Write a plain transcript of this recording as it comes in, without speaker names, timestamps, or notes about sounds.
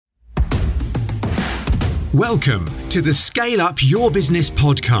Welcome to the Scale Up Your Business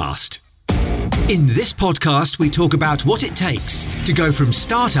podcast. In this podcast, we talk about what it takes to go from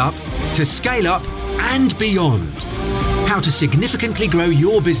startup to scale up and beyond. How to significantly grow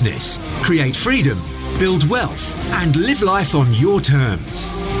your business, create freedom, build wealth, and live life on your terms.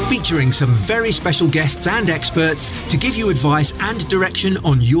 Featuring some very special guests and experts to give you advice and direction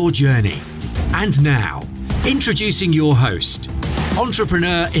on your journey. And now, introducing your host,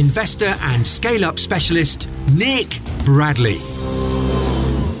 entrepreneur, investor, and scale-up specialist, Nick Bradley.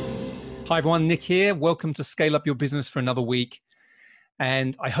 Hi everyone, Nick here. Welcome to Scale Up Your Business for another week.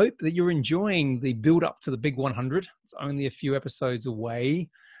 And I hope that you're enjoying the build up to the big 100. It's only a few episodes away.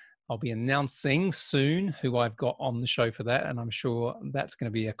 I'll be announcing soon who I've got on the show for that. And I'm sure that's going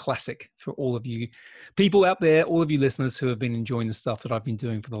to be a classic for all of you people out there, all of you listeners who have been enjoying the stuff that I've been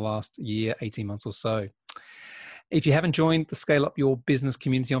doing for the last year, 18 months or so. If you haven't joined the Scale Up Your Business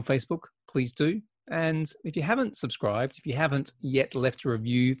community on Facebook, please do. And if you haven't subscribed, if you haven't yet left a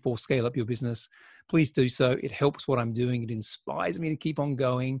review for Scale Up Your Business, please do so. It helps what I'm doing. It inspires me to keep on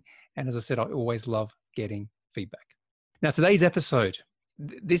going. And as I said, I always love getting feedback. Now, today's episode,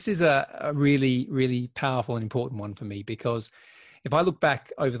 this is a really, really powerful and important one for me, because if I look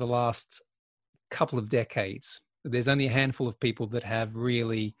back over the last couple of decades, there's only a handful of people that have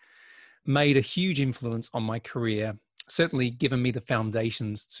really made a huge influence on my career, certainly given me the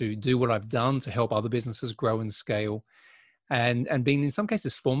foundations to do what I've done to help other businesses grow and scale, and being in some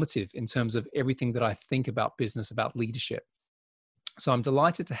cases formative in terms of everything that I think about business, about leadership. So I'm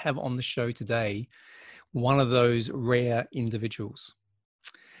delighted to have on the show today one of those rare individuals.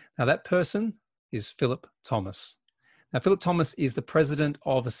 Now that person is Philip Thomas. Now Philip Thomas is the president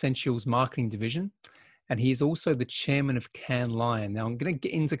of Essentials Marketing Division, and he is also the chairman of Cannes Lion. Now, I'm going to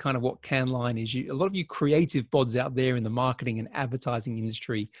get into kind of what Cannes Lion is. A lot of you creative bods out there in the marketing and advertising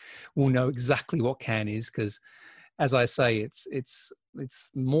industry will know exactly what Cannes is, because, as I say, it's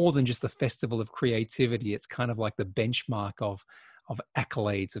more than just the festival of creativity. It's kind of like the benchmark of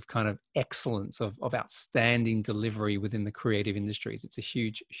accolades, of kind of excellence, of outstanding delivery within the creative industries. It's a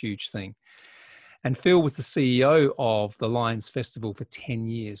huge, huge thing. And Phil was the CEO of the Lions Festival for 10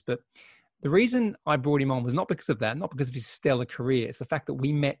 years. But the reason I brought him on was not because of that, not because of his stellar career. It's the fact that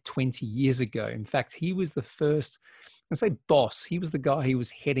we met 20 years ago. In fact, he was the first, I say boss, he was the guy who was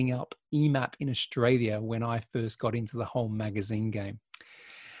heading up EMAP in Australia when I first got into the whole magazine game.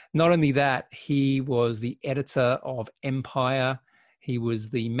 Not only that, he was the editor of Empire. He was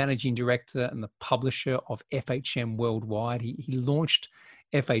the managing director and the publisher of FHM Worldwide. He launched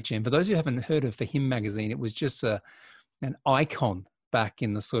FHM. For those who haven't heard of For Him magazine, it was just an icon back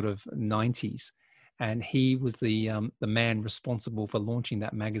in the sort of 90s. And he was the man responsible for launching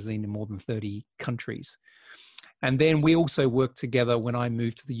that magazine in more than 30 countries. And then we also worked together when I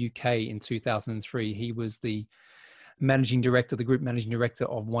moved to the UK in 2003. He was the managing director, the group managing director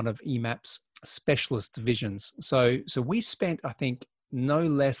of one of EMAP's specialist divisions. So we spent, I think, no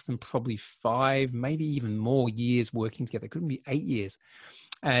less than probably 5, maybe even more years working together. It couldn't be 8 years.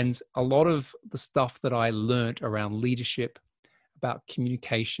 And a lot of the stuff that I learned around leadership, about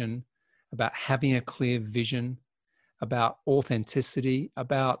communication, about having a clear vision, about authenticity,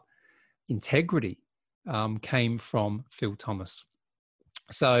 about integrity, came from Phil Thomas.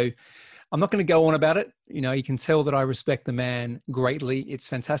 So I'm not going to go on about it. You know, you can tell that I respect the man greatly. It's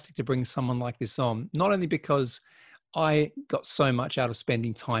fantastic to bring someone like this on, not only because I got so much out of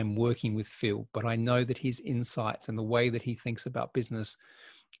spending time working with Phil, but I know that his insights and the way that he thinks about business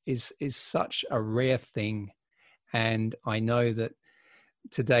is such a rare thing. And I know that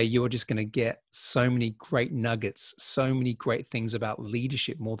today you're just going to get so many great nuggets, so many great things about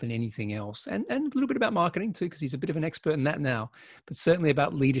leadership more than anything else. And a little bit about marketing too, because he's a bit of an expert in that now, but certainly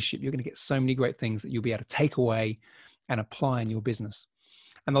about leadership. You're going to get so many great things that you'll be able to take away and apply in your business.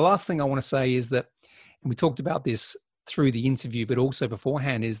 And the last thing I want to say is that, and we talked about this through the interview, but also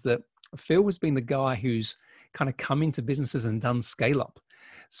beforehand, is that Phil has been the guy who's kind of come into businesses and done scale up.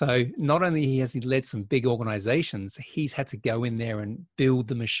 So not only has he led some big organizations, he's had to go in there and build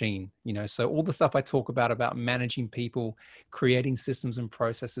the machine, you know, so all the stuff I talk about managing people, creating systems and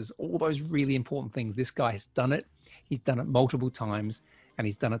processes, all those really important things, this guy has done it. He's done it multiple times, and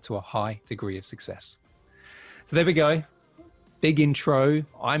he's done it to a high degree of success. So there we go. Big intro.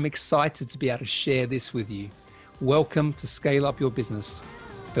 I'm excited to be able to share this with you. Welcome to Scale Up Your Business,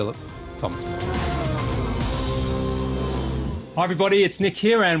 Philip Thomas. Hi everybody, it's Nick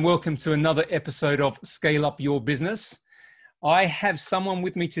here, and welcome to another episode of Scale Up Your Business. I have someone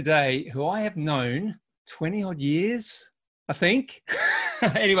with me today who I have known 20 odd years, I think.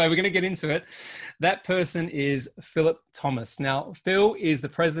 Anyway, we're going to get into it. That person is Philip Thomas. Now, Phil is the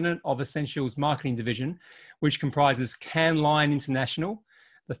president of Essentials Marketing Division, which comprises Cannes Lion International,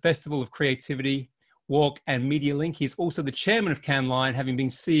 the Festival of Creativity, Walk, and Media Link. He's also the chairman of Cannes Lion, having been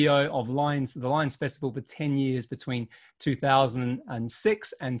CEO of the Lions Festival for 10 years between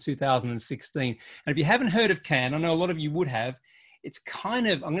 2006 and 2016. And if you haven't heard of Cannes, I know a lot of you would have, it's kind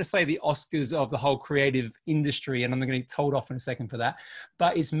of, I'm going to say the Oscars of the whole creative industry, and I'm going to get told off in a second for that,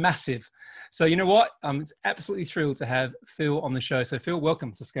 but it's massive. So you know what? It's absolutely thrilled to have Phil on the show. So Phil,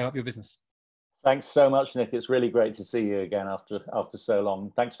 welcome to Scale Up Your Business. Thanks so much, Nick. It's really great to see you again after so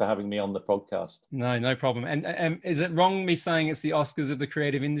long. Thanks for having me on the podcast. No problem. And is it wrong me saying it's the Oscars of the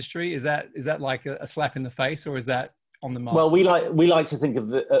creative industry? Is that like a slap in the face, or is that on the mark? Well, we like to think of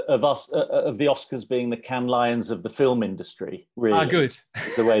the Oscars being the Cannes Lions of the film industry. Really, good.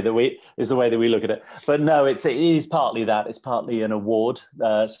 is the way that we look at it. But no, it is partly that. It's partly an award.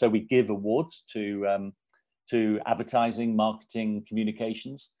 So we give awards to advertising, marketing,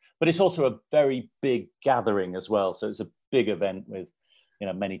 communications. But it's also a very big gathering as well. So it's a big event with,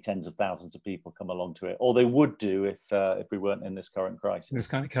 many tens of thousands of people come along to it, or they would do if we weren't in this current crisis. This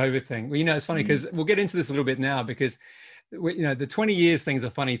kind of COVID thing. Well, it's funny because we'll get into this a little bit now because, the 20 years thing is a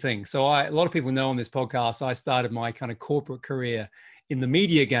funny thing. So a lot of people know on this podcast, I started my kind of corporate career in the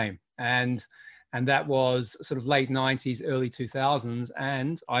media game, and that was sort of late 90s, early 2000s.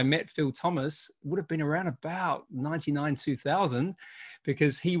 And I met Phil Thomas, would have been around about 99, 2000,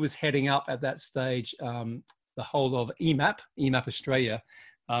 because he was heading up at that stage the whole of EMAP Australia,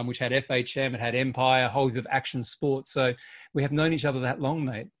 which had FHM, it had Empire, a whole heap of action sports. So we have known each other that long,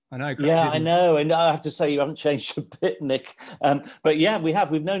 mate. I know. Crazy, yeah, I know. And I have to say, you haven't changed a bit, Nick. But yeah,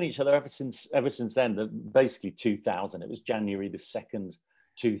 we've known each other ever since then, basically 2000. It was January the 2nd,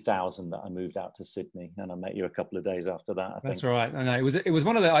 2000 that I moved out to Sydney, and I met you a couple of days after that. That's right. I know it was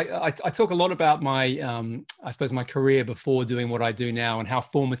one of the. I talk a lot about my I suppose my career before doing what I do now and how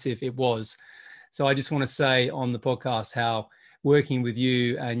formative it was. So I just want to say on the podcast how working with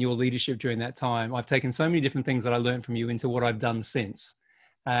you and your leadership during that time, I've taken so many different things that I learned from you into what I've done since,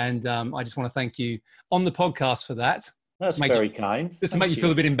 and I just want to thank you on the podcast for that. That's very kind. Just to make you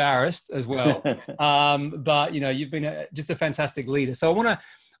feel a bit embarrassed as well. But you've been just a fantastic leader. So I want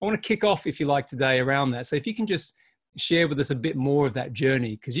to kick off, if you like, today around that. So if you can just share with us a bit more of that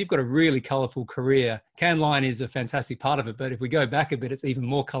journey, because you've got a really colorful career. Cannes Lion is a fantastic part of it, but if we go back a bit, it's even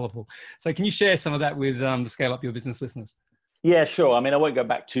more colorful. So can you share some of that with the Scale Up Your Business listeners? Yeah, sure. I mean, I won't go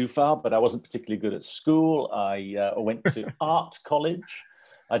back too far, but I wasn't particularly good at school. I went to art college.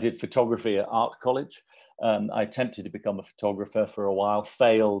 I did photography at art college. I attempted to become a photographer for a while,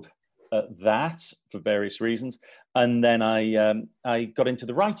 failed at that for various reasons. And then I got into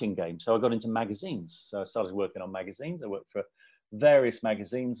the writing game. So I got into magazines. So I started working on magazines. I worked for various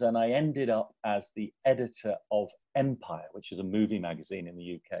magazines, and I ended up as the editor of Empire, which is a movie magazine in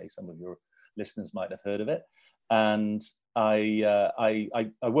the UK. Some of your listeners might have heard of it. And I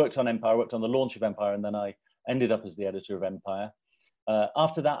worked on Empire, I worked on the launch of Empire, and then I ended up as the editor of Empire.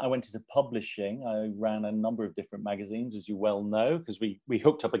 After that, I went into publishing. I ran a number of different magazines, as you well know, because we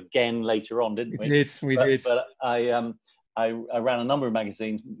hooked up again later on, didn't we? We did. But I ran a number of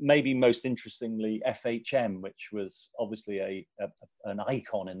magazines, maybe most interestingly FHM, which was obviously an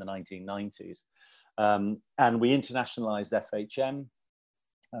icon in the 1990s. And we internationalized FHM.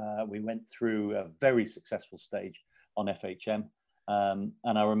 We went through a very successful stage on FHM. And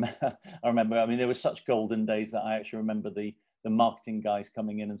I remember, I mean, there were such golden days that I actually remember the marketing guys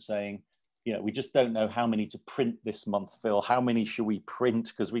coming in and saying, we just don't know how many to print this month, Phil. How many should we print?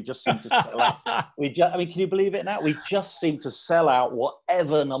 Because we just seem to sell out. I mean, can you believe it now? We just seem to sell out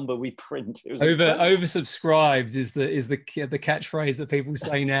whatever number we print. It was oversubscribed is the catchphrase that people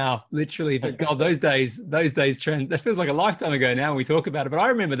say now, literally. But God, those days trend. That feels like a lifetime ago now when we talk about it. But I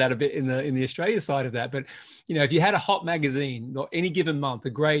remember that a bit in the Australia side of that. But if you had a hot magazine or any given month, a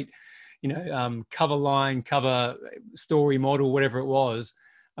great cover line, cover story model, whatever it was.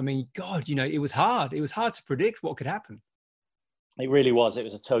 I mean, God, it was hard. It was hard to predict what could happen. It really was. It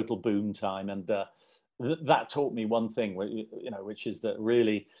was a total boom time. And that taught me one thing, which is that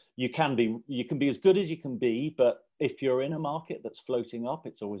really you can be as good as you can be, but if you're in a market that's floating up,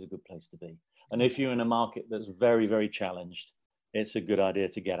 it's always a good place to be. And if you're in a market that's very, very challenged, it's a good idea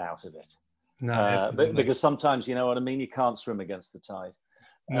to get out of it. No, because sometimes, you know what I mean? You can't swim against the tide.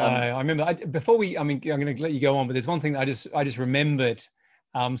 No, I remember I'm going to let you go on, but there's one thing that I just remembered.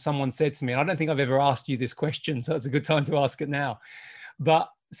 Someone said to me, and I don't think I've ever asked you this question, so it's a good time to ask it now. But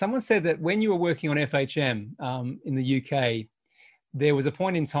someone said that when you were working on FHM in the UK, there was a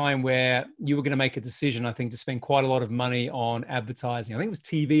point in time where you were going to make a decision, I think, to spend quite a lot of money on advertising. I think it was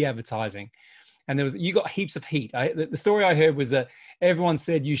TV advertising. And you got heaps of heat. The story I heard was that everyone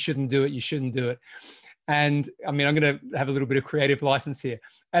said you shouldn't do it, you shouldn't do it. And I mean, I'm going to have a little bit of creative license here.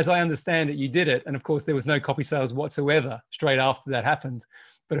 As I understand it, you did it. And of course, there was no copy sales whatsoever straight after that happened.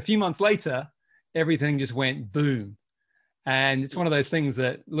 But a few months later, everything just went boom. And it's one of those things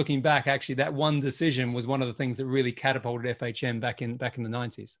that, looking back, actually, that one decision was one of the things that really catapulted FHM back in the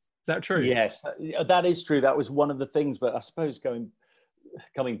 90s. Is that true? Yes, that is true. That was one of the things. But I suppose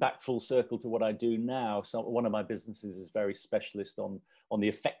coming back full circle to what I do now, so one of my businesses is very specialist on the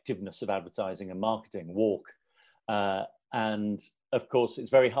effectiveness of advertising and marketing, WARC. And of course, it's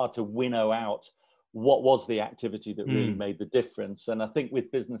very hard to winnow out what was the activity that really made the difference. And I think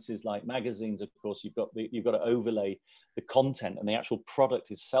with businesses like magazines, of course, you've got to overlay the content, and the actual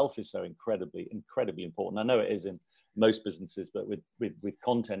product itself is so incredibly important. I know it is in most businesses, but with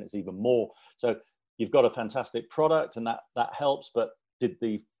content, it's even more. So you've got a fantastic product, and that helps. But did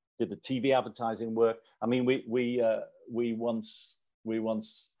the TV advertising work? I mean, we once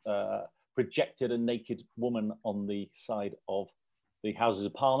projected a naked woman on the side of the Houses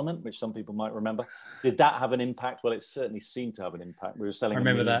of Parliament, which some people might remember. Did that have an impact? Well, it certainly seemed to have an impact. We were selling 1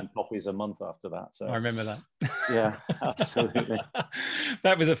 million copies a month after that. So I remember that. Yeah, absolutely.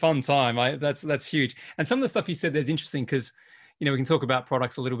 That was a fun time. That's huge. And some of the stuff you said there's interesting because, we can talk about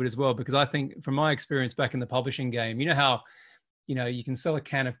products a little bit as well, because I think from my experience back in the publishing game, you know how, you can sell a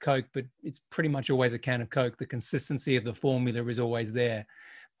can of Coke, but it's pretty much always a can of Coke. The consistency of the formula is always there.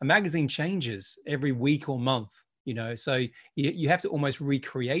 A magazine changes every week or month. So you have to almost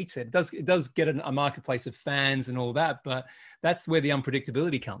recreate it. It does get a marketplace of fans and all that, but that's where the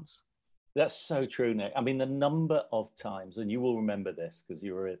unpredictability comes. That's so true, Nick. I mean, the number of times, and you will remember this because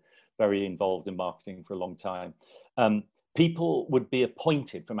you were very involved in marketing for a long time, people would be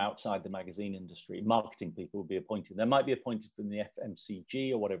appointed from outside the magazine industry. Marketing people would be appointed. They might be appointed from the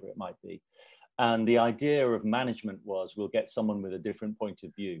FMCG or whatever it might be. And the idea of management was, we'll get someone with a different point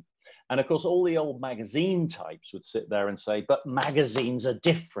of view. And of course, all the old magazine types would sit there and say, but magazines are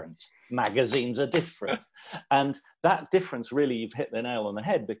different. Magazines are different. And that difference, really, you've hit the nail on the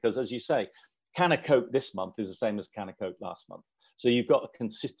head, because as you say, can of Coke this month is the same as can of Coke last month. So you've got a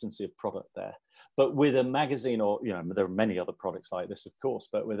consistency of product there. But with a magazine, or, there are many other products like this, of course,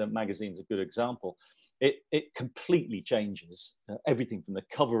 but with a magazine is a good example. It completely changes everything from the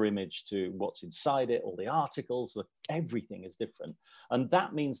cover image to what's inside it, all the articles, everything is different. And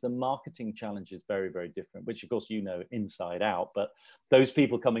that means the marketing challenge is very, very different, which of course, inside out. But those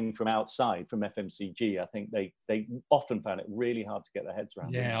people coming from outside, from FMCG, I think they often found it really hard to get their heads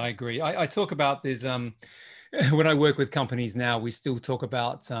around. Yeah, I agree. I talk about this, when I work with companies now, we still talk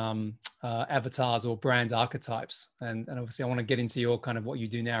about avatars or brand archetypes. And obviously I want to get into your kind of what you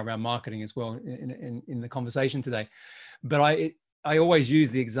do now around marketing as well in the conversation today. But I always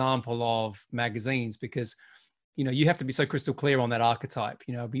use the example of magazines because, you have to be so crystal clear on that archetype.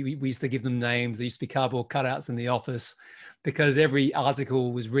 We used to give them names. There used to be cardboard cutouts in the office because every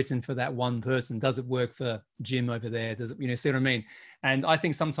article was written for that one person. Does it work for Jim over there? Does it, see what I mean? And I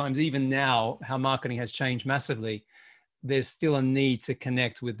think sometimes even now, how marketing has changed massively, there's still a need to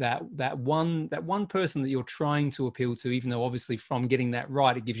connect with that one person that you're trying to appeal to, even though obviously from getting that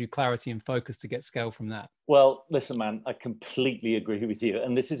right, it gives you clarity and focus to get scale from that. Well, listen, man, I completely agree with you.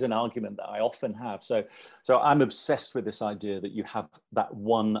 And this is an argument that I often have. So I'm obsessed with this idea that you have that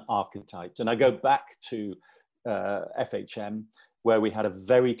one archetype. And I go back to FHM, where we had a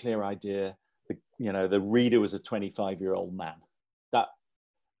very clear idea, the reader was a 25-year-old man.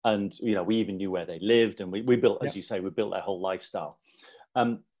 And, we even knew where they lived, and we built, as you say, we built their whole lifestyle.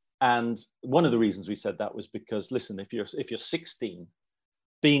 And one of the reasons we said that was because, listen, if you're 16,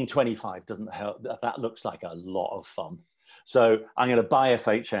 being 25 doesn't help. That looks like a lot of fun. So I'm going to buy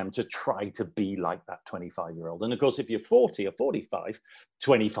FHM to try to be like that 25-year-old. And of course, if you're 40 or 45,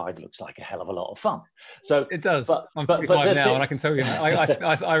 25 looks like a hell of a lot of fun. So it does. I'm 45 now, and I can tell you,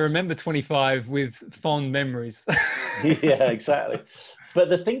 I remember 25 with fond memories. Yeah, exactly. But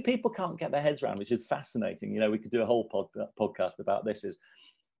the thing people can't get their heads around, which is fascinating, we could do a whole podcast about this, is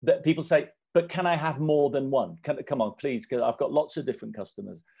that people say, but can I have more than one? Come on, please, because I've got lots of different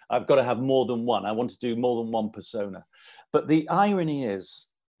customers. I've got to have more than one. I want to do more than one persona. But the irony is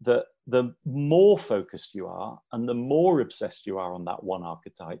that the more focused you are and the more obsessed you are on that one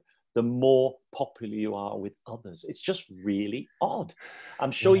archetype, the more popular you are with others. It's just really odd.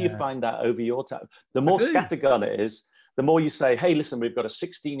 I'm sure you find that over your time. The more scattergun it is, the more you say, hey, listen, we've got a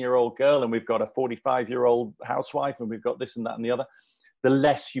 16-year-old girl and we've got a 45-year-old housewife and we've got this and that and the other. the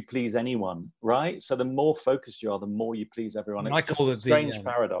less you please anyone, right? So the more focused you are, the more you please everyone. And I call it a strange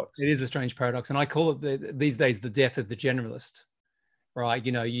paradox. It is a strange paradox, and I call it these days the death of the generalist. Right,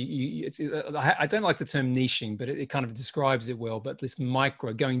 you know, I don't like the term niching, but it kind of describes it well. But this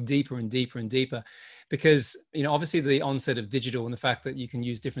micro, going deeper and deeper and deeper, because, you know, obviously the onset of digital and the fact that you can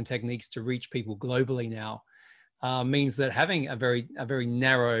use different techniques to reach people globally now means that having a very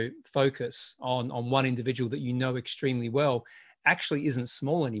narrow focus on one individual that you know extremely well actually isn't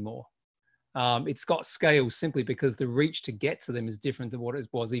small anymore. It's got scale simply because the reach to get to them is different than what it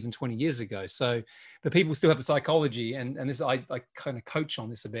was even 20 years ago. So, but people still have the psychology, and this I kind of coach on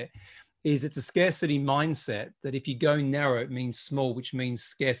this a bit, is it's a scarcity mindset that if you go narrow, it means small, which means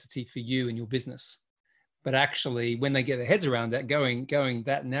scarcity for you and your business. But actually, when they get their heads around that, going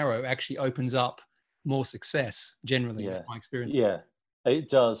that narrow actually opens up more success generally, in my experience. Yeah. It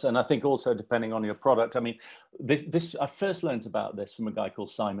does. And I think also depending on your product, I mean, I first learned about this from a guy called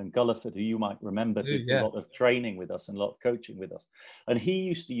Simon Gulliford, who you might remember did a lot of training with us and a lot of coaching with us. And he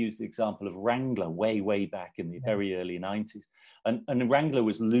used to use the example of Wrangler way back in the very early 90s. And Wrangler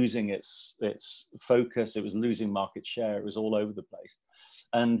was losing its focus. It was losing market share. It was all over the place.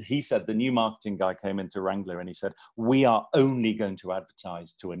 And he said, the new marketing guy came into Wrangler and he said, we are only going to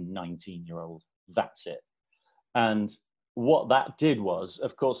advertise to a 19-year-old. That's it. And what that did was,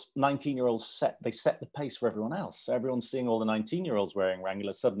 of course, 19-year-olds set the pace for everyone else. So everyone's seeing all the 19-year-olds wearing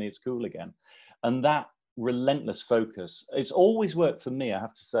Wrangler. Suddenly it's cool again. And that relentless focus, it's always worked for me, I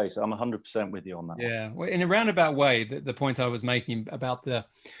have to say. So I'm 100% with you on that. Yeah. Well, in a roundabout way, the point I was making about the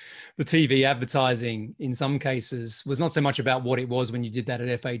TV advertising in some cases was not so much about what it was when you did that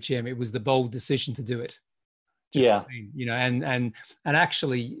at FHM. It was the bold decision to do it. You know, and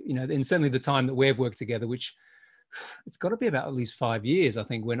actually, you know, and certainly the time that we've worked together, which it's got to be about at least 5 years, I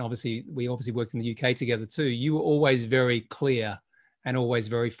think, when we obviously worked in the UK together too. You were always very clear and always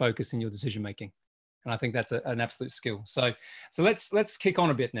very focused in your decision making, and I think that's an absolute skill. So let's kick on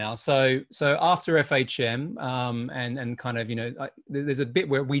a bit now. So after FHM, and kind of, you know, there's a bit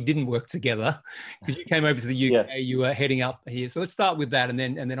where we didn't work together because you came over to the UK. You were heading up here. So let's start with that, and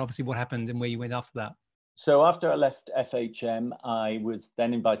then obviously what happened and where you went after that. So after I left FHM, I was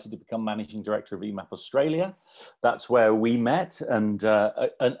then invited to become managing director of EMAP Australia. That's where we met, and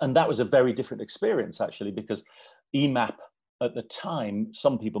that was a very different experience actually, because EMAP at the time,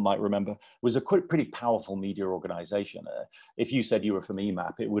 some people might remember, was a pretty powerful media organization. If you said you were from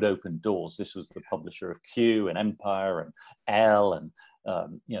EMAP, it would open doors. This was the publisher of Q and Empire and Elle and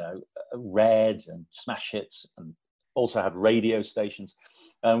you know, Red and Smash Hits, and also had radio stations.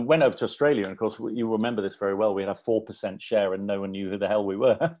 Went over to Australia, and of course, you remember this very well. We had a 4% share, and no one knew who the hell we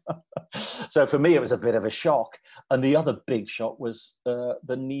were. So for me, it was a bit of a shock. And the other big shock was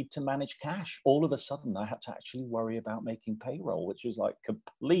the need to manage cash. All of a sudden, I had to actually worry about making payroll, which was like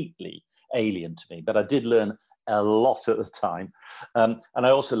completely alien to me. But I did learn a lot at the time, and I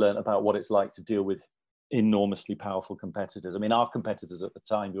also learned about what it's like to deal with enormously powerful competitors. I mean, our competitors at the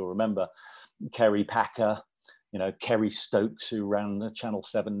time, you'll remember, Kerry Packer, you know, Kerry Stokes, who ran the Channel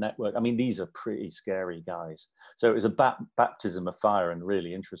 7 network. I mean, these are pretty scary guys. So it was a baptism of fire and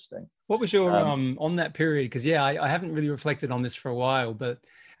really interesting. What was your, on that period? Because, I haven't really reflected on this for a while,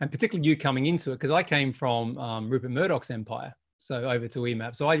 and particularly you coming into it, because I came from Rupert Murdoch's empire, so over to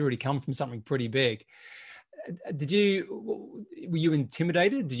EMAP. So I'd already come from something pretty big. Were you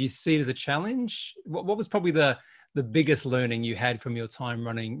intimidated? Did you see it as a challenge? What was probably the biggest learning you had from your time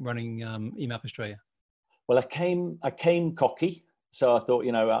running EMAP Australia? Well, I came cocky. So I thought,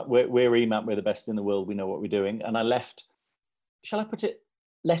 you know, we're EMAP, we're the best in the world, we know what we're doing. And I left, shall I put it,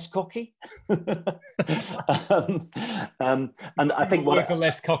 less cocky? And I think for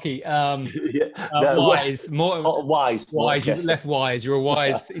less cocky, wise, more wise. You left wise. You're a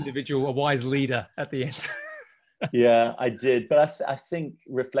wise individual, a wise leader at the end. Yeah, I did. But I think,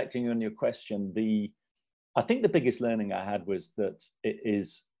 reflecting on your question, I think the biggest learning I had was that it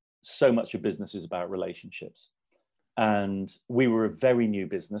is so much of business is about relationships. And we were a very new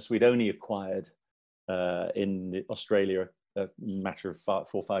business. We'd only acquired in Australia a matter of 4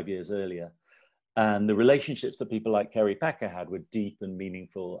 or 5 years earlier. And the relationships that people like Kerry Packer had were deep and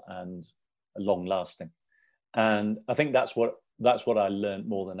meaningful and long lasting. And I think that's what I learned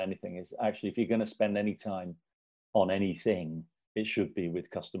more than anything, is actually, if you're going to spend any time on anything, it should be with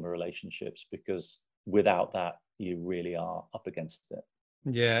customer relationships, because without that, you really are up against it.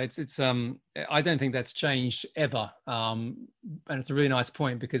 Yeah, it's I don't think that's changed ever. And it's a really nice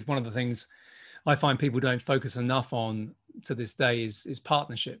point, because one of the things I find people don't focus enough on to this day is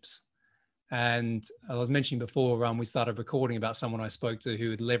partnerships. And I was mentioning before, we started recording about someone I spoke to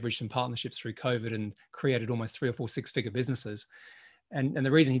who had leveraged some partnerships through COVID and created almost 3 or 4 6-figure businesses. And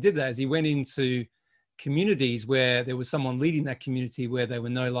the reason he did that is he went into communities where there was someone leading that community where they were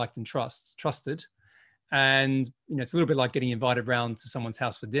know, liked, and trusted. And, it's a little bit like getting invited round to someone's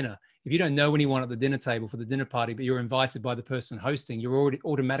house for dinner. If you don't know anyone at the dinner table for the dinner party, but you're invited by the person hosting, you're already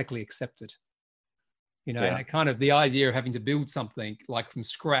automatically accepted. And it kind of, the idea of having to build something like from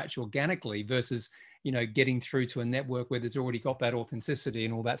scratch organically versus, getting through to a network where there's already got that authenticity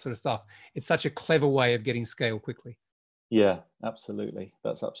and all that sort of stuff. It's such a clever way of getting scale quickly. Yeah, absolutely.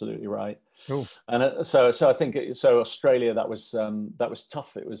 That's absolutely right. Cool. And so I think Australia, that was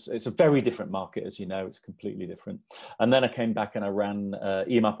tough. It's a very different market, as you know. It's completely different. And then I came back and I ran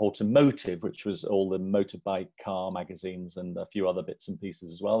EMAP Automotive, which was all the motorbike car magazines and a few other bits and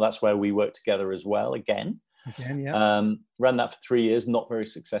pieces as well. That's where we worked together as well. Again, yeah. Ran that for 3 years, not very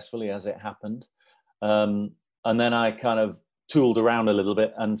successfully as it happened. And then I kind of tooled around a little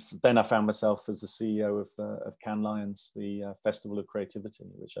bit, and then I found myself as the CEO of Cannes Lions, the Festival of Creativity,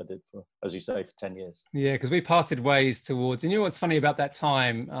 which I did for, as you say, for 10 years. Yeah, because we parted ways towards, and what's funny about that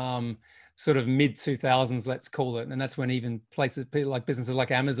time, sort of mid 2000s, let's call it, and that's when even places like businesses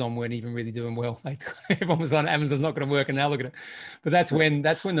like Amazon weren't even really doing well. Like everyone was on Amazon's not going to work, and now look at it. But that's when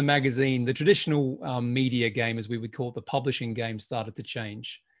the magazine, the traditional media game, as we would call it, the publishing game, started to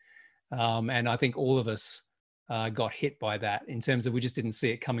change, and I think all of us got hit by that in terms of we just didn't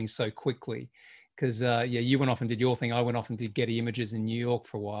see it coming so quickly because you went off and did your thing. I went off and did Getty Images in New York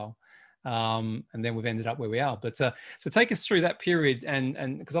for a while. And then we've ended up where we are. But so take us through that period.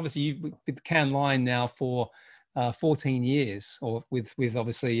 And because obviously you've been with Cannes Lions now for 14 years, or with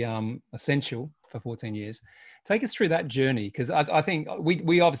obviously Essential for 14 years. Take us through that journey, because I think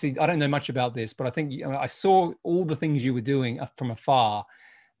we obviously, I don't know much about this, but I think I saw all the things you were doing from afar.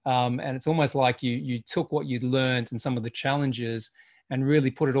 And it's almost like you took what you'd learned and some of the challenges and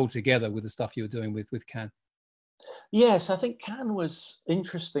really put it all together with the stuff you were doing with Cannes. Yes, I think Cannes was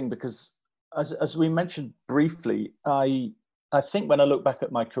interesting because, as we mentioned briefly, I think when I look back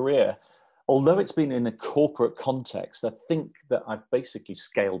at my career, although it's been in a corporate context, I think that I've basically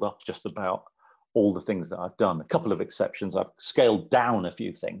scaled up just about all the things that I've done. A couple of exceptions, I've scaled down a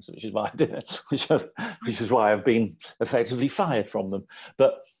few things, which is why I did it, which is why I've been effectively fired from them.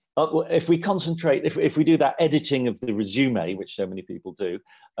 But if we concentrate, if we do that editing of the resume, which so many people do,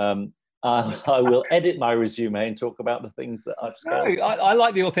 I will edit my resume and talk about the things that I've scaled. No, I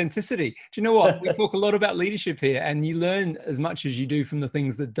like the authenticity. Do you know what? We talk a lot about leadership here, and you learn as much as you do from the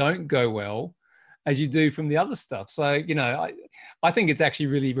things that don't go well as you do from the other stuff. So, I think it's actually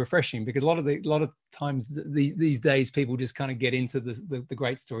really refreshing, because a lot of times these days people just kind of get into the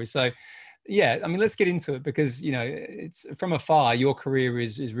great story. So yeah, I mean, let's get into it, because, it's from afar, your career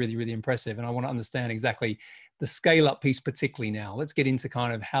is really, really impressive. And I want to understand exactly the scale up piece, particularly now. Let's get into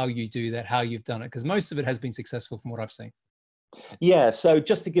kind of how you do that, how you've done it, because most of it has been successful from what I've seen. Yeah, so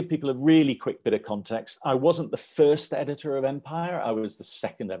just to give people a really quick bit of context, I wasn't the first editor of Empire. I was the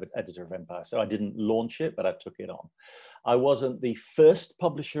second editor of Empire. So I didn't launch it, but I took it on. I wasn't the first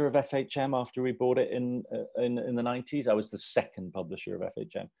publisher of FHM after we bought it in the 90s. I was the second publisher of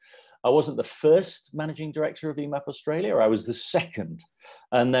FHM. I wasn't the first managing director of EMAP Australia. I was the second.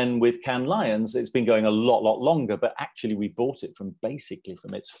 And then with Cannes Lions, it's been going a lot longer, but actually we bought it basically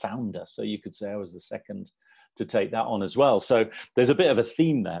from its founder. So you could say I was the second to take that on as well. So there's a bit of a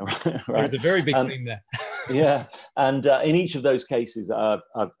theme there, right? There's a very big theme there. Yeah, and in each of those cases,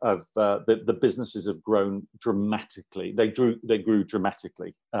 the businesses have grown dramatically. They grew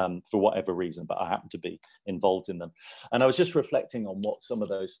dramatically for whatever reason, but I happen to be involved in them. And I was just reflecting on what some of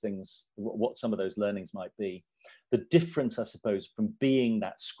those learnings might be. The difference, I suppose, from being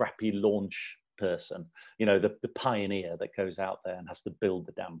that scrappy launch person, the pioneer that goes out there and has to build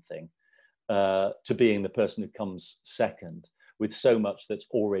the damn thing, to being the person who comes second, with so much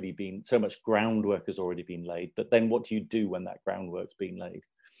groundwork has already been laid. But then what do you do when that groundwork's been laid?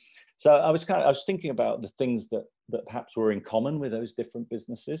 So I was thinking about the things that perhaps were in common with those different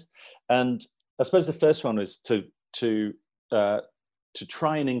businesses. And I suppose the first one was to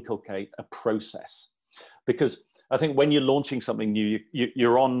try and inculcate a process, because I think when you're launching something new,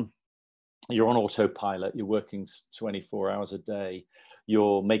 you're on autopilot, you're working 24 hours a day,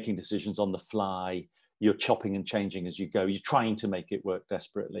 you're making decisions on the fly, you're chopping and changing as you go, you're trying to make it work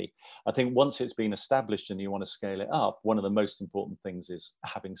desperately. I think once it's been established and you want to scale it up, one of the most important things is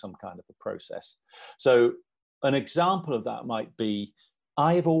having some kind of a process. So an example of that might be,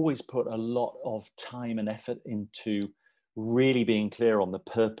 I've always put a lot of time and effort into really being clear on the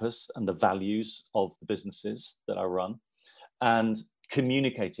purpose and the values of the businesses that I run, and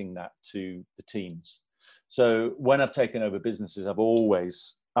communicating that to the teams. So when I've taken over businesses, I've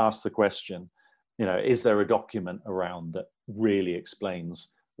always asked the question, is there a document around really explains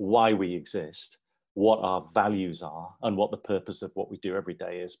why we exist, what our values are, and what the purpose of what we do every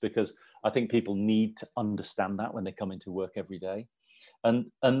day is. Because I think people need to understand that when they come into work every day.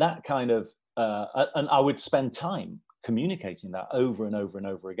 And that kind of, and I would spend time communicating that over and over and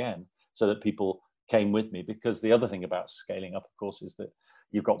over again so that people came with me. Because the other thing about scaling up, of course, is that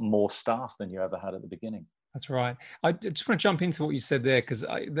you've got more staff than you ever had at the beginning. That's right. I just want to jump into what you said there, because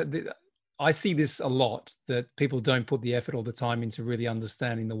I see this a lot, that people don't put the effort or the time into really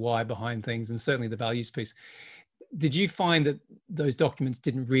understanding the why behind things, and certainly the values piece. Did you find that those documents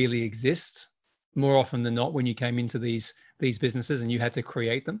didn't really exist more often than not when you came into these businesses and you had to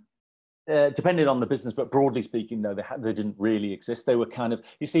create them? Depending on the business, but broadly speaking, no, they didn't really exist. They were kind of,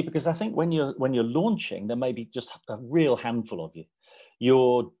 you see, because I think when you're launching, there may be just a real handful of you.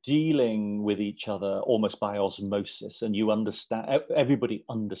 You're dealing with each other almost by osmosis, and you understand, everybody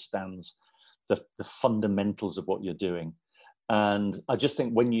understands the fundamentals of what you're doing. And I just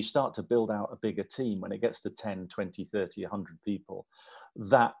think when you start to build out a bigger team, when it gets to 10, 20, 30, 100 people,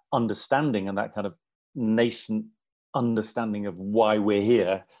 that understanding and that kind of nascent understanding of why we're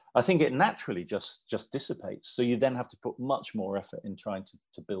here, I think it naturally just dissipates. So you then have to put much more effort in trying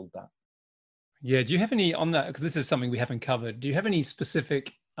to build that. Yeah. Do you have any on that? Because this is something we haven't covered. Do you have any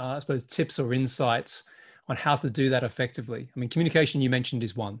specific, I suppose, tips or insights on how to do that effectively? I mean, communication you mentioned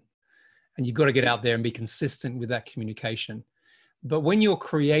is one, and you've got to get out there and be consistent with that communication. But when you're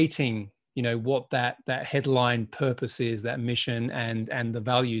creating, what that headline purpose is, that mission and the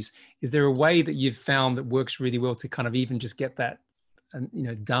values, is there a way that you've found that works really well to kind of even just get that,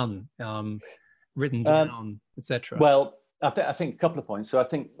 done, written down, etc.? Well, I think a couple of points. So I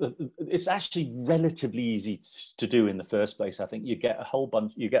think it's actually relatively easy to do in the first place. I think you get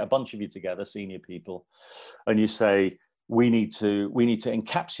a bunch of you together, senior people, and you say, we need to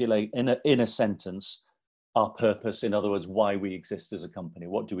encapsulate in a sentence our purpose. In other words, why we exist as a company.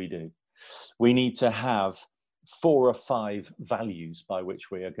 What do we do? We need to have 4 or 5 values by which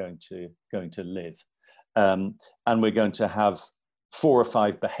we are going to live, and we're going to have 4 or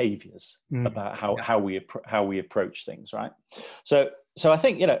 5 behaviors about how we approach things, right? So I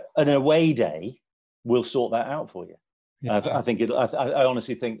think an away day will sort that out for you. Yeah. I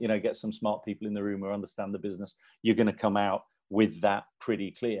honestly think get some smart people in the room who understand the business. You're going to come out with that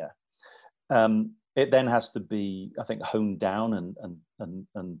pretty clear. It then has to be, I think, honed down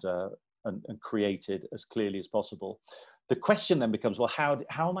and created as clearly as possible. The question then becomes, well,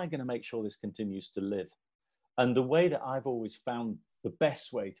 how am I going to make sure this continues to live? And the way that I've always found the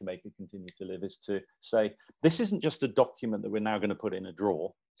best way to make it continue to live is to say, this isn't just a document that we're now going to put in a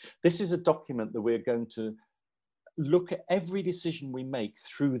drawer. This is a document that we're going to look at every decision we make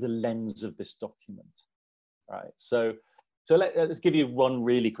through the lens of this document, right? So let's give you one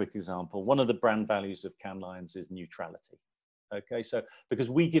really quick example. One of the brand values of Cannes Lions is neutrality. Okay, so because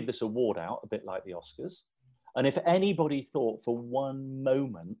we give this award out a bit like the Oscars, and if anybody thought for one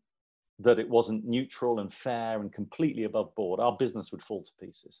moment that it wasn't neutral and fair and completely above board, our business would fall to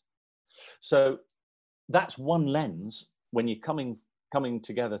pieces. So that's one lens. When you're coming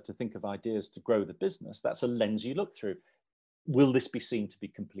together to think of ideas to grow the business, that's a lens you look through. Will this be seen to be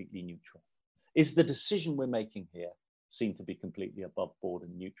completely neutral? Is the decision we're making here seen to be completely above board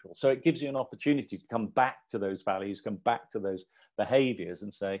and neutral? So it gives you an opportunity to come back to those values, come back to those behaviors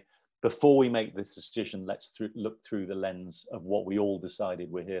and say, before we make this decision, let's look through the lens of what we all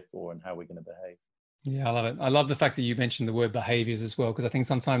decided we're here for and how we're going to behave. Yeah, I love it. I love the fact that you mentioned the word behaviors as well, because I think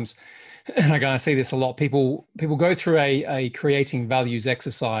sometimes, and I see this a lot, people go through a creating values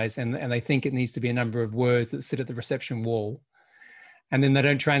exercise and they think it needs to be a number of words that sit at the reception wall. And then they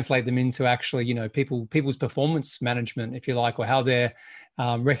don't translate them into actually, people's performance management, if you like, or how they're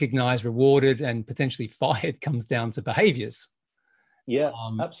recognized, rewarded, and potentially fired comes down to behaviors. Yeah,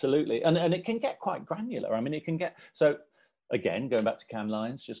 absolutely. And it can get quite granular. I mean, it can get, so again, going back to Cannes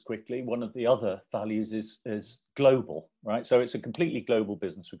Lions just quickly, one of the other values is global, right? So it's a completely global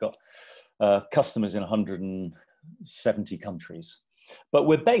business. We've got customers in 170 countries, but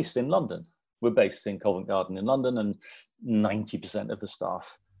we're based in London. We're based in Covent Garden in London, and 90% of the staff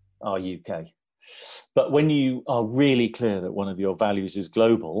are UK. But when you are really clear that one of your values is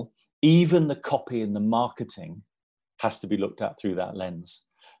global, even the copy and the marketing has to be looked at through that lens.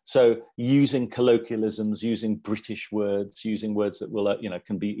 So using colloquialisms, using British words, using words that will,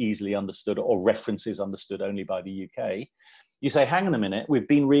 can be easily understood, or references understood only by the UK, you say, hang on a minute, we've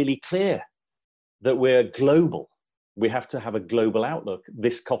been really clear that we're global. We have to have a global outlook.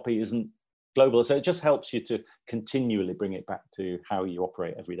 This copy isn't global. So it just helps you to continually bring it back to how you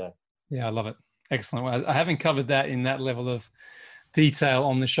operate every day. Yeah, I love it. Excellent. Well, I haven't covered that in that level of detail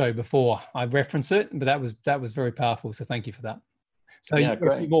on the show before. I reference it, but that was very powerful. So thank you for that. So Yeah, you've got a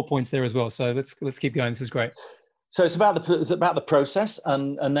few great. more points there as well. So let's keep going. This is great. So it's about the process,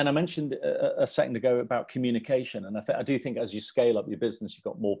 and then I mentioned a second ago about communication, and I do think as you scale up your business, you've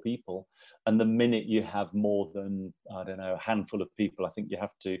got more people, and the minute you have more than, I don't know, a handful of people, I think you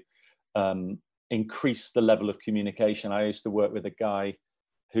have to increase the level of communication. I used to work with a guy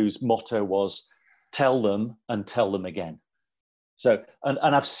whose motto was "tell them and tell them again." So, and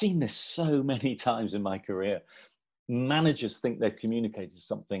I've seen this so many times in my career. Managers think they've communicated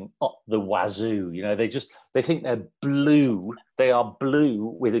something up the wazoo. You know, they think they're blue. They are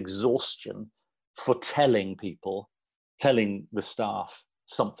blue with exhaustion for telling the staff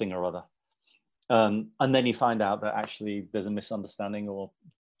something or other. And then you find out that actually there's a misunderstanding, or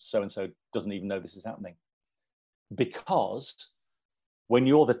so-and-so doesn't even know this is happening. Because when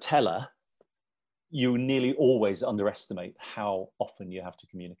you're the teller, you nearly always underestimate how often you have to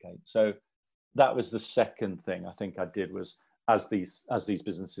communicate. So that was the second thing I think I did, was as these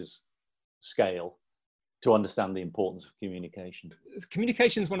businesses scale, to understand the importance of communication.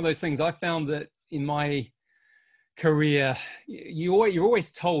 Communication is one of those things. I found that in my career, you're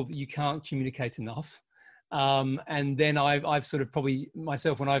always told that you can't communicate enough. And then I've sort of probably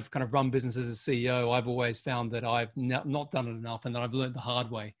myself, when I've kind of run businesses as a CEO, I've always found that I've not done it enough, and that I've learned the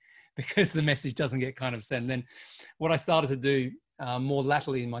hard way because the message doesn't get kind of sent. And then what I started to do more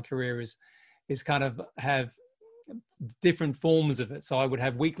latterly in my career is kind of have different forms of it. So I would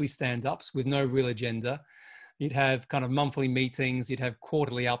have weekly stand-ups with no real agenda. You'd have kind of monthly meetings, you'd have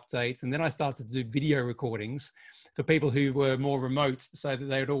quarterly updates. And then I started to do video recordings for people who were more remote, so that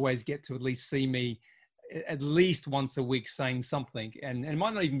they would always get to at least see me at least once a week saying something. And it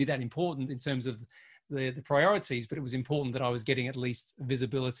might not even be that important in terms of the priorities, but it was important that I was getting at least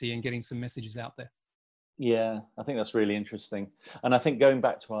visibility and getting some messages out there. Yeah, I think that's really interesting. And I think going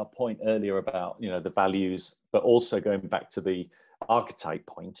back to our point earlier about, you know, the values, but also going back to the archetype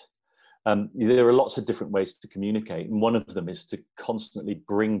point, there are lots of different ways to communicate. And one of them is to constantly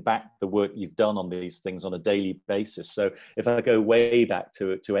bring back the work you've done on these things on a daily basis. So if I go way back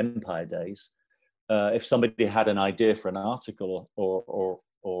to Empire days, if somebody had an idea for an article or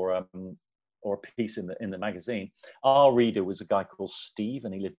a piece in the magazine, our reader was a guy called Steve,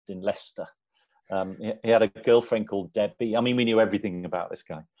 and he lived in Leicester. He had a girlfriend called Debbie. I mean, we knew everything about this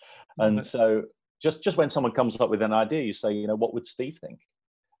guy. And so just when someone comes up with an idea, you say, you know, what would Steve think?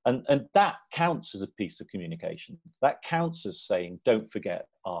 And that counts as a piece of communication. That counts as saying, don't forget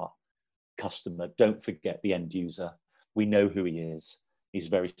our customer, don't forget the end user. We know who he is. He's a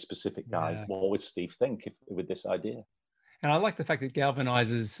very specific guy. Yeah. What would Steve think with this idea? And I like the fact that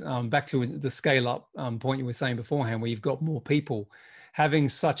galvanizes, back to the scale up point you were saying beforehand, where you've got more people. Having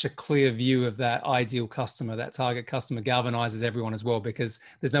such a clear view of that ideal customer, that target customer, galvanizes everyone as well, because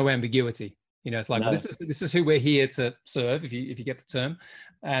there's no ambiguity. You know, it's like, well, this is who we're here to serve, if you get the term,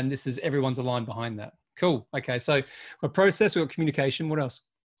 and this is everyone's aligned behind that. Cool. Okay, so a process, we've got communication. What else?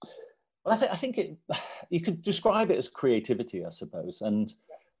 Well, I think you could describe it as creativity, I suppose, and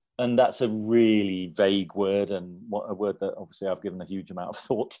that's a really vague word, and a word that obviously I've given a huge amount of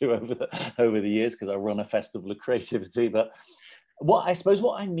thought to over the years, because I run a festival of creativity. But what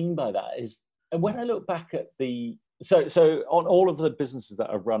I mean by that is, when I look back at so on all of the businesses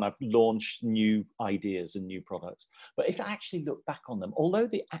that I've run, I've launched new ideas and new products. But if I actually look back on them, although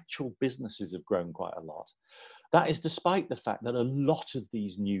the actual businesses have grown quite a lot, that is despite the fact that a lot of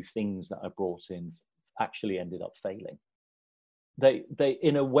these new things that I brought in actually ended up failing. They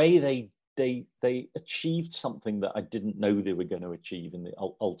in a way they achieved something that I didn't know they were going to achieve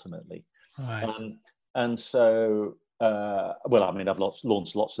ultimately. Right. And so well, I mean, I've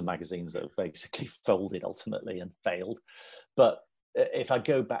launched lots of magazines that have basically folded ultimately and failed. But if I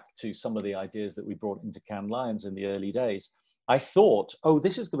go back to some of the ideas that we brought into Cannes Lions in the early days, I thought, oh,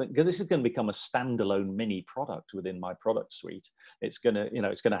 this is going to become a standalone mini product within my product suite. It's going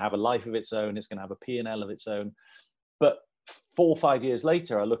to have a life of its own. It's going to have a P&L of its own. But 4 or 5 years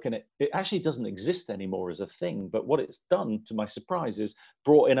later, I look at it, it actually doesn't exist anymore as a thing. But what it's done, to my surprise, is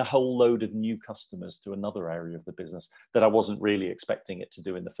brought in a whole load of new customers to another area of the business that I wasn't really expecting it to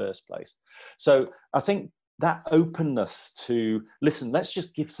do in the first place. So I think that openness to, listen, let's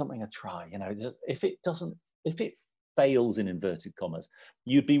just give something a try. You know, just, if it fails in inverted commas,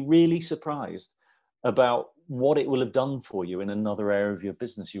 you'd be really surprised about what it will have done for you in another area of your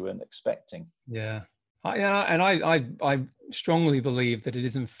business you weren't expecting. Yeah. I strongly believe that it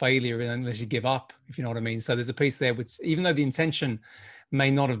isn't failure unless you give up, if you know what I mean. So there's a piece there which, even though the intention may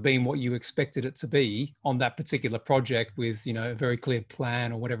not have been what you expected it to be on that particular project with, you know, a very clear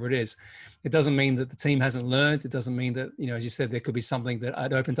plan or whatever it is. It doesn't mean that the team hasn't learned. It doesn't mean that, you know, as you said, there could be something that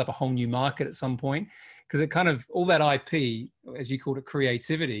it opens up a whole new market at some point, because it kind of, all that IP, as you called it,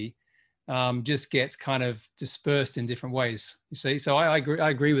 creativity, just gets kind of dispersed in different ways, you see? So I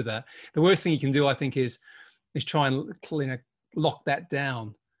agree with that. The worst thing you can do, I think, is try and, you know, lock that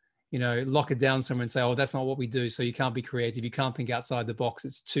down. You know, lock it down somewhere and say, oh, that's not what we do. So you can't be creative. You can't think outside the box.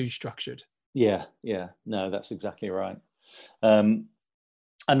 It's too structured. Yeah. No, that's exactly right. And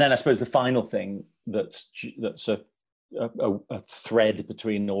then I suppose the final thing that's a thread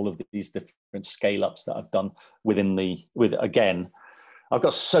between all of these different scale ups that I've done again, I've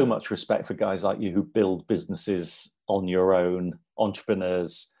got so much respect for guys like you who build businesses on your own,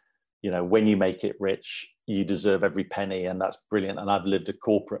 entrepreneurs. You know, when you make it rich, you deserve every penny, and that's brilliant. And I've lived a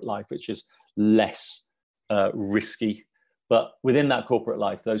corporate life, which is less risky. But within that corporate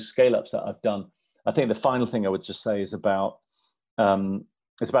life, those scale ups that I've done, I think the final thing I would just say is about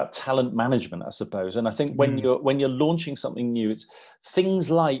talent management, I suppose. And I think when you're launching something new, it's things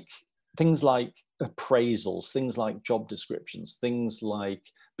like appraisals, things like job descriptions, things like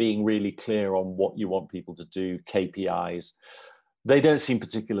being really clear on what you want people to do, KPIs. They don't seem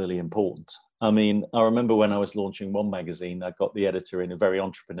particularly important. I mean, I remember when I was launching one magazine, I got the editor in, a very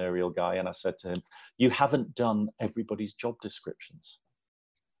entrepreneurial guy, and I said to him, "You haven't done everybody's job descriptions."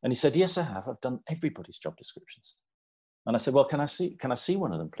 And he said, "Yes, I have. I've done everybody's job descriptions." And I said, "Well, can I see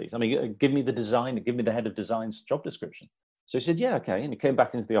one of them, please? I mean, give me the designer, give me the head of design's job description." So he said, "Yeah, okay." And he came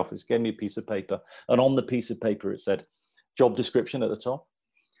back into the office, gave me a piece of paper, and on the piece of paper it said, job description at the top.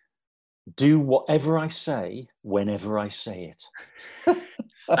 Do whatever I say whenever I say it.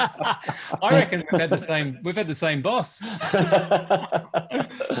 I reckon we've had the same boss.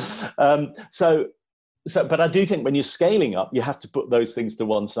 But I do think when you're scaling up, you have to put those things to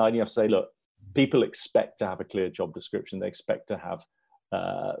one side. You have to say, look, people expect to have a clear job description. They expect to have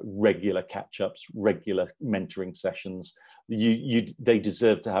regular catch-ups, regular mentoring sessions. They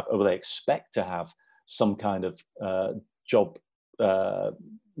deserve to have, or they expect to have some kind of job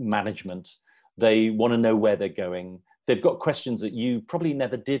management. They want to know where they're going. They've got questions that you probably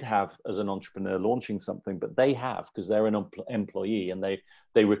never did have as an entrepreneur launching something, but they have, because they're an employee, and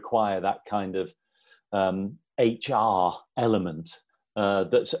they require that kind of HR element.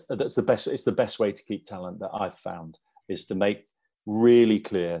 That's the best. It's the best way to keep talent that I've found, is to make really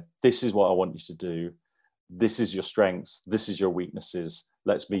clear, this is what I want you to do. This is your strengths. This is your weaknesses.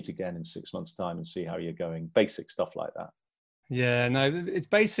 Let's meet again in 6 months' time and see how you're going. Basic stuff like that. Yeah, no, it's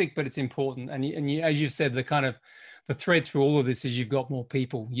basic, but it's important. And you, as you've said, the thread through all of this is you've got more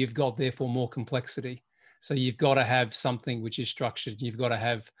people. You've got, therefore, more complexity. So you've got to have something which is structured. You've got to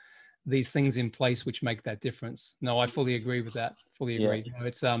have these things in place which make that difference. No, I fully agree with that. Fully agree. Yeah. You know,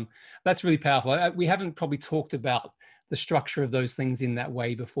 it's that's really powerful. We haven't probably talked about the structure of those things in that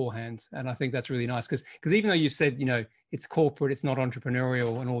way beforehand, and I think that's really nice, because even though you've said, you know, it's corporate, it's not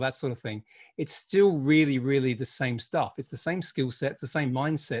entrepreneurial, and all that sort of thing, it's still really, really the same stuff. It's the same skill sets, the same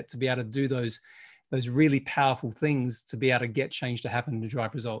mindset to be able to do those really powerful things, to be able to get change to happen and to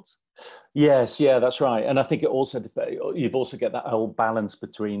drive results. Yes, yeah, that's right. And I think you've also got that whole balance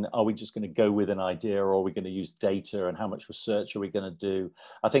between, are we just going to go with an idea, or are we going to use data, and how much research are we going to do?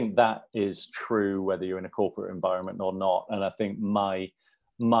 I think that is true whether you're in a corporate environment or not. And I think my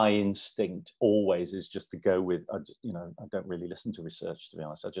instinct always is just to go with, I don't really listen to research, to be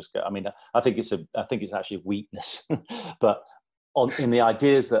honest. I just go, I mean, I think it's actually a weakness, but in the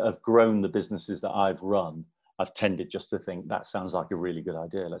ideas that have grown the businesses that I've run, I've tended just to think that sounds like a really good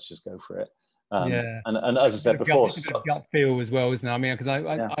idea. Let's just go for it. And as I said before, it's a gut feel as well, isn't it? I mean, because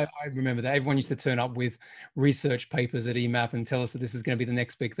I remember that everyone used to turn up with research papers at EMAP and tell us that this is going to be the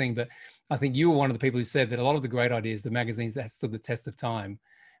next big thing. But I think you were one of the people who said that a lot of the great ideas, the magazines that stood the test of time,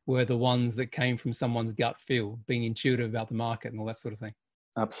 were the ones that came from someone's gut feel, being intuitive about the market and all that sort of thing.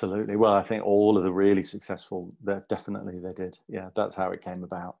 Absolutely. Well, I think all of the really successful, they did. Yeah, that's how it came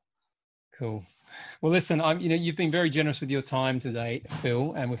about. Cool. Well, listen, you've been very generous with your time today,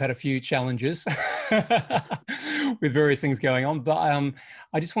 Phil, and we've had a few challenges with various things going on. But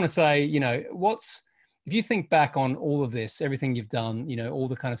I just want to say, if you think back on all of this, everything you've done, all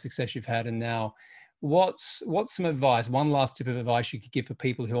the kind of success you've had, and now, what's some advice? One last tip of advice you could give for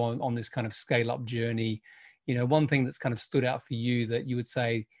people who are on this kind of scale-up journey. One thing that's kind of stood out for you that you would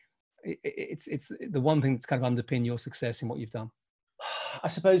say it's the one thing that's kind of underpinned your success in what you've done. I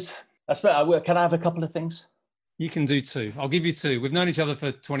suppose. Can I have a couple of things? You can do two. I'll give you two. We've known each other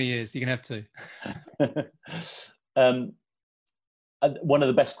for 20 years. You can have two. One of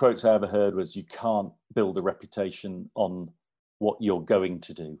the best quotes I ever heard was, you can't build a reputation on what you're going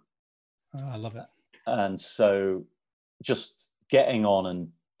to do. Oh, I love that. And so just getting on and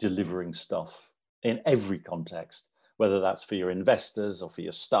delivering stuff in every context, whether that's for your investors or for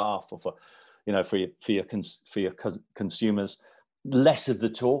your staff or for, you know, for your consumers, less of the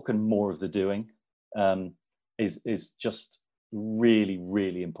talk and more of the doing, is just really,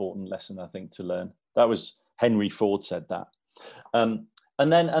 really important lesson, I think, to learn. That was Henry Ford said that.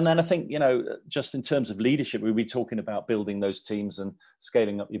 And then I think, you know, just in terms of leadership, we'll be talking about building those teams and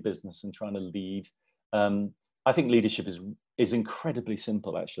scaling up your business and trying to lead. I think leadership is incredibly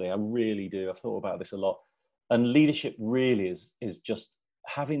simple, actually. I really do. I've thought about this a lot. And leadership really is just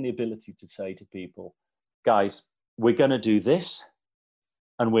having the ability to say to people, guys, we're going to do this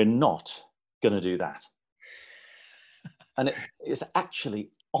and we're not going to do that. And it's actually,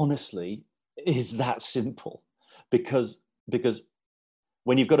 honestly, is that simple, because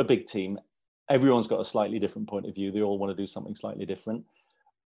when you've got a big team, everyone's got a slightly different point of view. They all want to do something slightly different.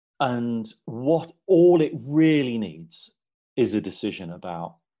 And what all it really needs is a decision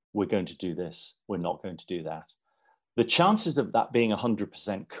about, we're going to do this, we're not going to do that. The chances of that being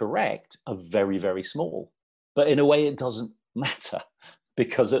 100% correct are very, very small. But in a way, it doesn't matter,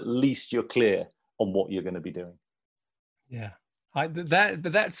 because at least you're clear on what you're going to be doing. Yeah, but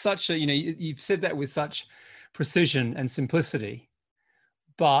that's such a, you know, you've said that with such precision and simplicity,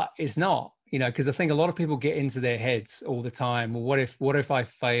 but it's not, you know, because I think a lot of people get into their heads all the time. Well, what if I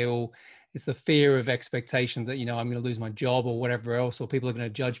fail? It's the fear of expectation that, you know, I'm going to lose my job or whatever else, or people are going to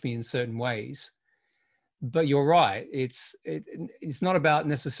judge me in certain ways. But you're right. It's not about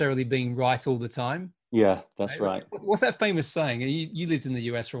necessarily being right all the time. Yeah, that's right. What's that famous saying? You lived in the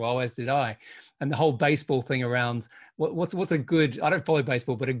US for a while, as did I. And the whole baseball thing around what's a good, I don't follow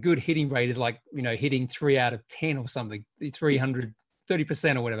baseball, but a good hitting rate is like, you know, hitting 3 out of 10 or something, 330%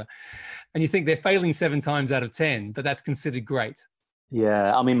 or whatever. And you think they're failing 7 times out of 10, but that's considered great.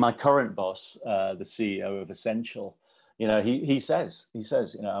 Yeah, I mean, my current boss, the CEO of Essential, you know, he says, you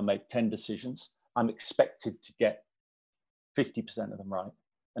know, I make 10 decisions. I'm expected to get 50% of them right.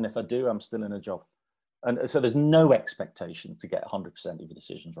 And if I do, I'm still in a job. And so there's no expectation to get 100% of your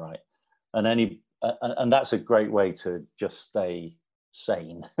decisions right. And that's a great way to just stay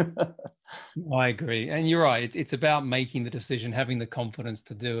sane. I agree. And you're right. It's about making the decision, having the confidence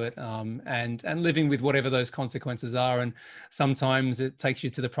to do it, and living with whatever those consequences are. And sometimes it takes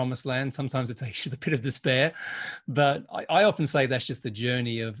you to the promised land. Sometimes it takes you to the pit of despair. But I often say that's just the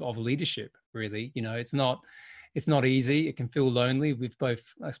journey of leadership, really. You know, it's not easy. It can feel lonely. We've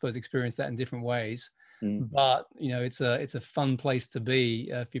both, I suppose, experienced that in different ways. But, you know, it's a fun place to be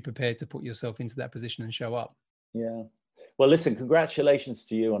if you're prepared to put yourself into that position and show up. Yeah. Well, listen, congratulations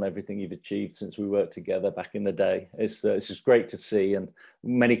to you on everything you've achieved since we worked together back in the day. It's just great to see, and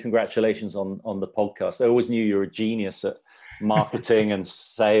many congratulations on the podcast. I always knew you were a genius at marketing and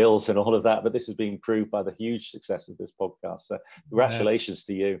sales and all of that, but this has been proved by the huge success of this podcast. So congratulations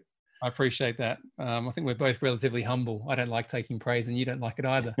to you. I appreciate that. I think we're both relatively humble. I don't like taking praise, and you don't like it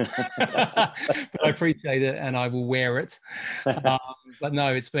either. But I appreciate it, and I will wear it. But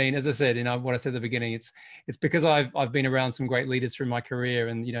no, it's been, as I said, you know, what I said at the beginning, it's because I've been around some great leaders through my career,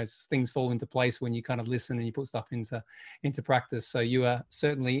 and, you know, things fall into place when you kind of listen and you put stuff into practice. So you are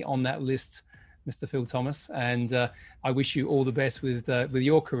certainly on that list, Mr. Phil Thomas, and I wish you all the best with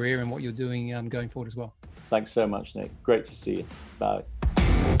your career and what you're doing going forward as well. Thanks so much, Nick. Great to see you. Bye.